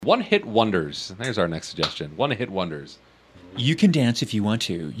One-hit wonders. There's our next suggestion. One-hit wonders. You can dance if you want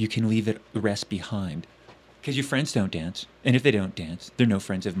to. You can leave the rest behind. Because your friends don't dance. And if they don't dance, they're no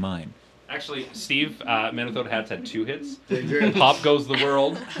friends of mine. Actually, Steve, Men Without Hats had 2 hits. Pop Goes the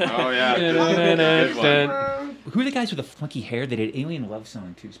World. Oh, yeah. Good one. Who are the guys with the funky hair that did Alien Love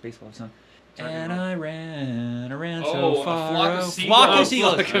Song too? Space Love Song. And I ran so far. Flock of Seagulls. Flock of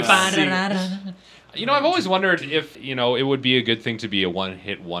Seagulls. You know, I've always wondered if, it would be a good thing to be a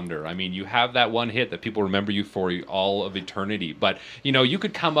one-hit wonder. I mean, you have that one hit that people remember you for all of eternity. But, you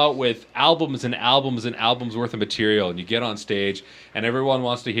could come out with albums and albums and albums worth of material, and you get on stage, and everyone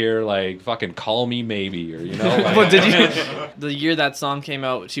wants to hear, like, fucking Call Me Maybe, or, like... Well, did you... The year that song came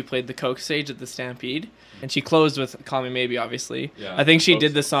out, she played the Coke stage at the Stampede. And she closed with Call Me Maybe, obviously. Yeah, I think she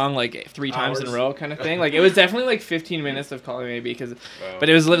did the song like 3 times in a row kind of thing. Like, it was definitely like 15 minutes of Call Me Maybe. But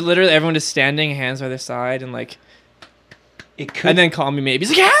it was literally everyone just standing, hands by their side, and like... And then Call Me Maybe.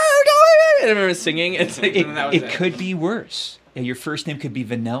 He's like, yeah, Call Me Maybe! And I remember singing. It's like, it could be worse. Your first name could be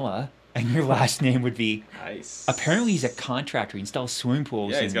Vanilla, and your last name would be... Nice. Apparently he's a contractor. He installs swimming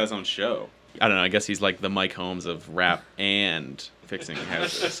pools. Yeah, he's got his own show. I don't know. I guess he's like the Mike Holmes of rap and fixing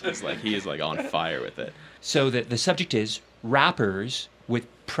houses. It's like he is like on fire with it. So the subject is rappers with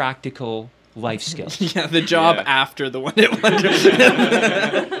practical life skills. Yeah, the job after the one-hit wonder.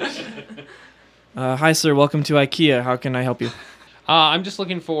 Hi, sir. Welcome to IKEA. How can I help you? I'm just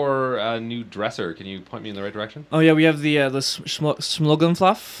looking for a new dresser. Can you point me in the right direction? Oh yeah, we have the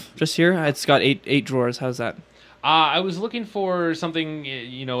Schmogenfluff just here. It's got eight drawers. How's that? I was looking for something,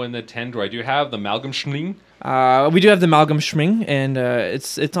 in the 10 drawer. Do you have the Amalgam Schming? We do have the Amalgam Schming, and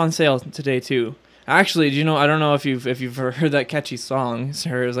it's on sale today too. Actually, I don't know if you've heard that catchy song.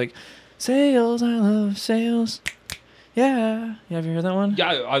 It was like, sales, I love sales. Yeah, have you heard that one?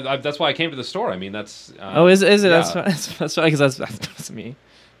 Yeah, that's why I came to the store. I mean, that's... is it? Yeah. That's why, because that's me.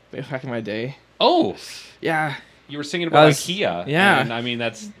 Back in my day. Oh! Yeah. You were singing about IKEA. Yeah. And I mean,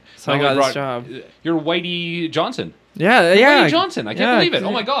 that's... So I got this job. You're Whitey Johnson. Yeah. Whitey Johnson. I can't believe it.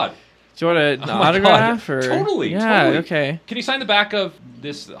 Oh my God. Do you want an autograph? Or? Totally. Yeah, totally. Okay. Can you sign the back of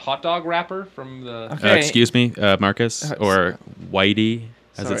this hot dog wrapper from the... Okay. Excuse me, Marcus, or Whitey,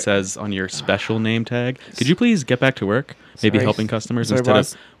 as it says on your special name tag. Could you please get back to work? Maybe helping customers instead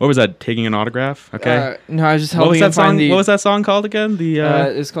of... What was that, taking an autograph? Okay. No, I was just helping him find What was that song called again?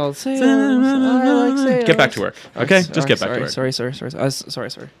 It's called Sales. I like sales. Get back to work, okay? Just get back to work. Sorry. Sorry.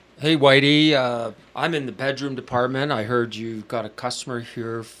 Hey, Whitey, I'm in the bedroom department. I heard you got a customer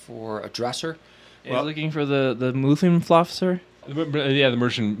here for a dresser. Are you looking for the Muffin-Fluff, sir? Yeah, the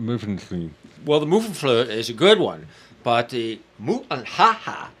Merchant. Well, the Muffin-Fluff is a good one, but the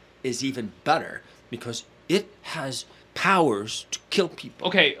Muffin-Ha-Ha is even better because it has powers to kill people.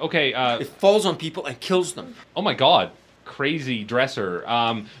 Okay. It falls on people and kills them. Oh my God. Crazy dresser.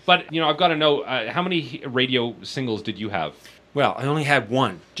 But, I've got to know, how many radio singles did you have? Well, I only had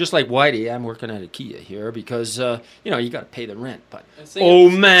one. Just like Whitey, I'm working at IKEA here because, you got to pay the rent. But,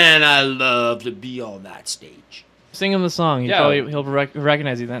 man, I love to be on that stage. Sing him the song. He'll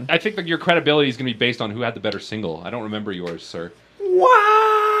recognize you then. I think that your credibility is going to be based on who had the better single. I don't remember yours, sir.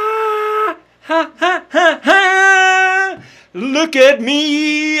 Wah! Ha, ha, ha, ha! Look at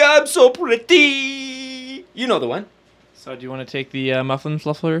me, I'm so pretty. You know the one. So do you want to take the Muffin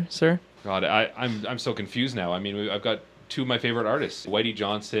Fluffler, sir? God, I'm so confused now. I mean, I've got 2 of my favorite artists, Whitey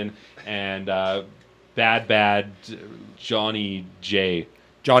Johnson and Bad Johnny J.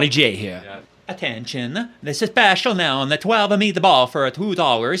 Johnny J here. Yeah. Attention, this is special now on the 12 meatball for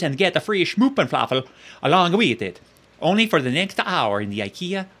 $2 and get a free schmoopenflaffel along with it. Only for the next hour in the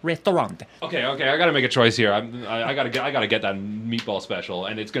IKEA restaurant. Okay, I gotta make a choice here. I gotta get that meatball special,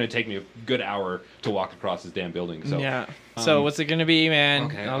 and it's gonna take me a good hour to walk across this damn building. So yeah. So what's it gonna be, man?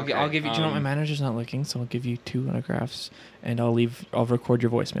 Okay, I'll give you. Do you know my manager's not looking, so I'll give you 2 autographs, and I'll record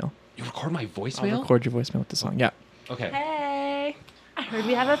your voicemail. You record my voicemail? I'll record your voicemail with the song. Yeah. Okay. Hey, I heard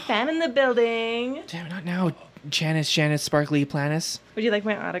we have a fan in the building. Damn, not now, Janice, Sparkly Planis. Would you like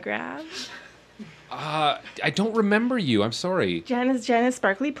my autograph? I don't remember you. I'm sorry. Janice,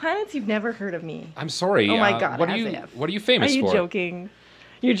 Sparkly Planets? You've never heard of me. I'm sorry. Oh my God. What are you famous for? Are you joking?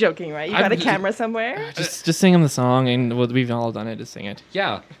 You're joking, right? You got a camera somewhere? Just sing him the song, and we've all done it. Just sing it.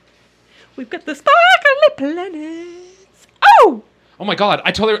 Yeah. We've got the Sparkly Planets. Oh! Oh my God.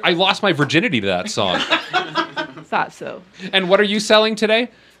 I lost my virginity to that song. Thought so. And what are you selling today?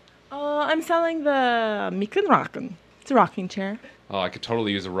 I'm selling the Mikan Rockin'. It's a rocking chair. Oh, I could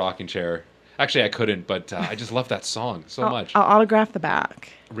totally use a rocking chair. Actually, I couldn't, but I just love that song so much. I'll autograph the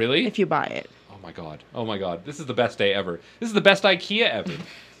back. Really? If you buy it. Oh my God. This is the best day ever. This is the best IKEA ever.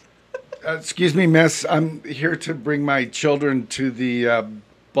 Excuse me, miss. I'm here to bring my children to the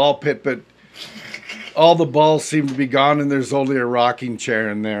ball pit, but all the balls seem to be gone, and there's only a rocking chair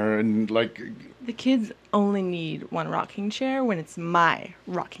in there, and like. The kids only need one rocking chair when it's my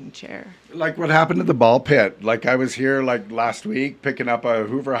rocking chair. Like what happened to the ball pit? Like I was here like last week picking up a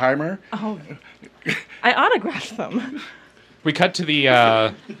Hooverheimer. Oh, I autographed them. We cut to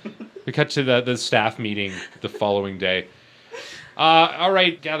the staff meeting the following day. All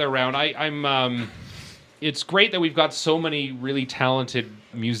right, gather around. I'm. It's great that we've got so many really talented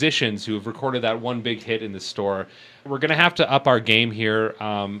musicians who have recorded that one big hit in the store. We're going to have to up our game here.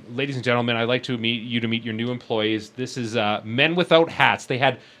 Ladies and gentlemen, I'd like to meet your new employees. This is Men Without Hats. They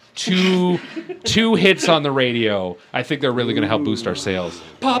had two hits on the radio. I think they're really going to help boost our sales.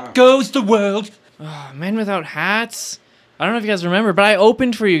 Pop goes the world. Oh, Men Without Hats. I don't know if you guys remember, but I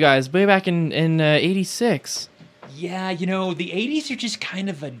opened for you guys way back in '86. Yeah, you know, the 80s are just kind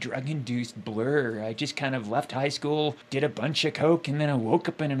of a drug-induced blur. I just kind of left high school, did a bunch of coke, and then I woke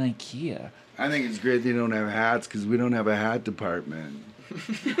up in an IKEA. I think it's great they don't have hats because we don't have a hat department.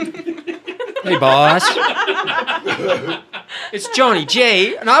 Hey, boss. It's Johnny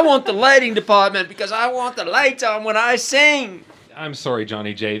J, and I want the lighting department because I want the lights on when I sing. I'm sorry,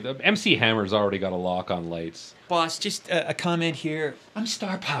 Johnny J. The MC Hammer's already got a lock on lights. Boss, just a comment here. I'm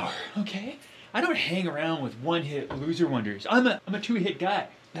star power, okay? I don't hang around with one-hit loser wonders. I'm a two-hit guy.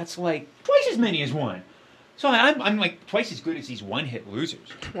 That's like twice as many as one. So I'm like twice as good as these one-hit losers.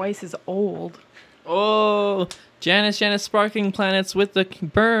 Twice as old. Oh, Janice Sparkling Planets with the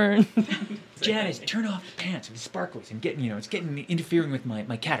burn. Janice, turn off the pants with the sparklers and it's interfering with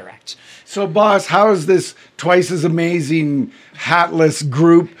my cataracts. So, boss, how is this twice as amazing hatless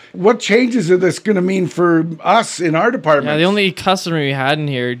group? What changes are this going to mean for us in our department? Yeah, the only customer we had in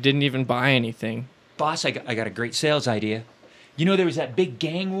here didn't even buy anything. Boss, I got a great sales idea. You know there was that big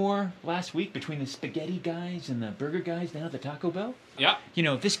gang war last week between the spaghetti guys and the burger guys down at the Taco Bell? Yeah. You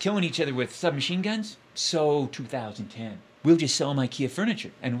know, this killing each other with submachine guns? So 2010. We'll just sell them IKEA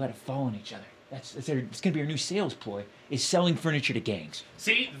furniture and let it fall on each other. It's going to be our new sales ploy, is selling furniture to gangs.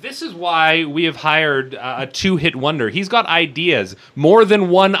 See, this is why we have hired a two-hit wonder. He's got ideas. More than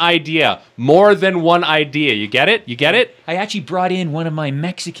one idea. More than one idea. You get it? You get it? I actually brought in one of my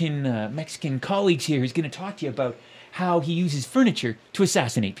Mexican colleagues here who's going to talk to you about how he uses furniture to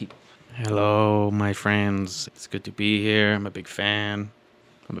assassinate people. Hello, my friends. It's good to be here. I'm a big fan.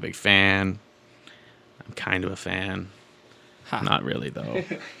 I'm kind of a fan. Not really, though.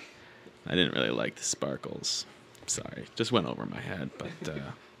 I didn't really like the sparkles. Sorry, just went over my head. But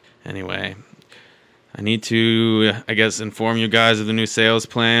anyway, I need to, I guess, inform you guys of the new sales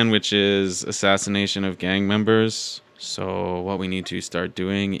plan, which is assassination of gang members. So what we need to start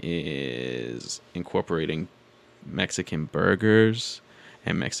doing is incorporating Mexican burgers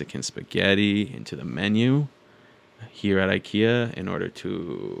and Mexican spaghetti into the menu here at IKEA in order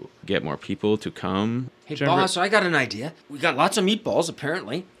to get more people to come. Hey, boss, I got an idea. We got lots of meatballs,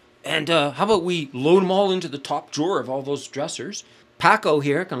 apparently. And how about we load them all into the top drawer of all those dressers? Paco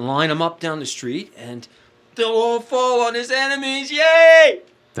here can line them up down the street, and they'll all fall on his enemies. Yay!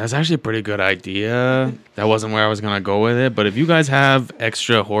 That's actually a pretty good idea. That wasn't where I was going to go with it. But if you guys have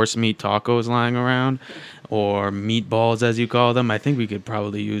extra horse meat tacos lying around, or meatballs as you call them, I think we could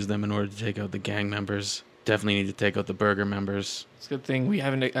probably use them in order to take out the gang members. Definitely need to take out the burger members. It's a good thing we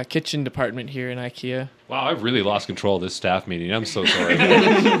have a kitchen department here in IKEA. Wow, I've really lost control of this staff meeting. I'm so sorry.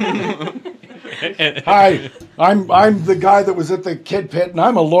 Hi, I'm the guy that was at the Kid Pit, and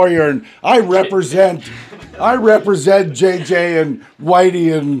I'm a lawyer, and I represent JJ and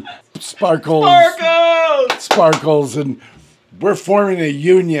Whitey and Sparkles, and we're forming a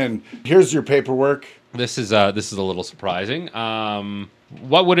union. Here's your paperwork. This is a little surprising.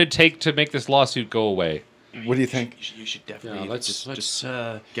 What would it take to make this lawsuit go away? What do you think? You should definitely let's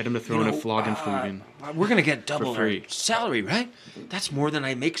get him to throw in a flogging flugen. We're gonna get double For free. our salary, right? That's more than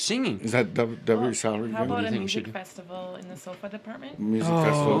I make singing. Is that double your salary? How What about do a you music festival in the sofa department? Music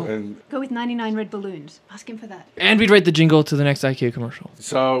festival, and Go with 99 red balloons. Ask him for that. And we'd write the jingle to the next IKEA commercial.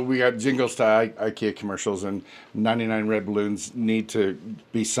 so we got jingles to IKEA commercials, and 99 red balloons need to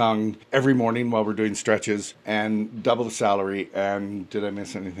be sung every morning while we're doing stretches, and double the salary. And did I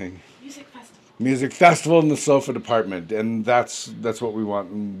miss anything? Music festival. Music festival in the sofa department, and that's what we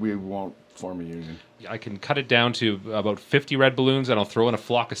want, and we won't form a union. I can cut it down to about 50 red balloons, and I'll throw in a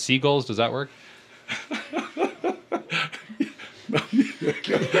flock of seagulls. Does that work?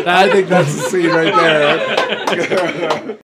 I think that's the scene right there.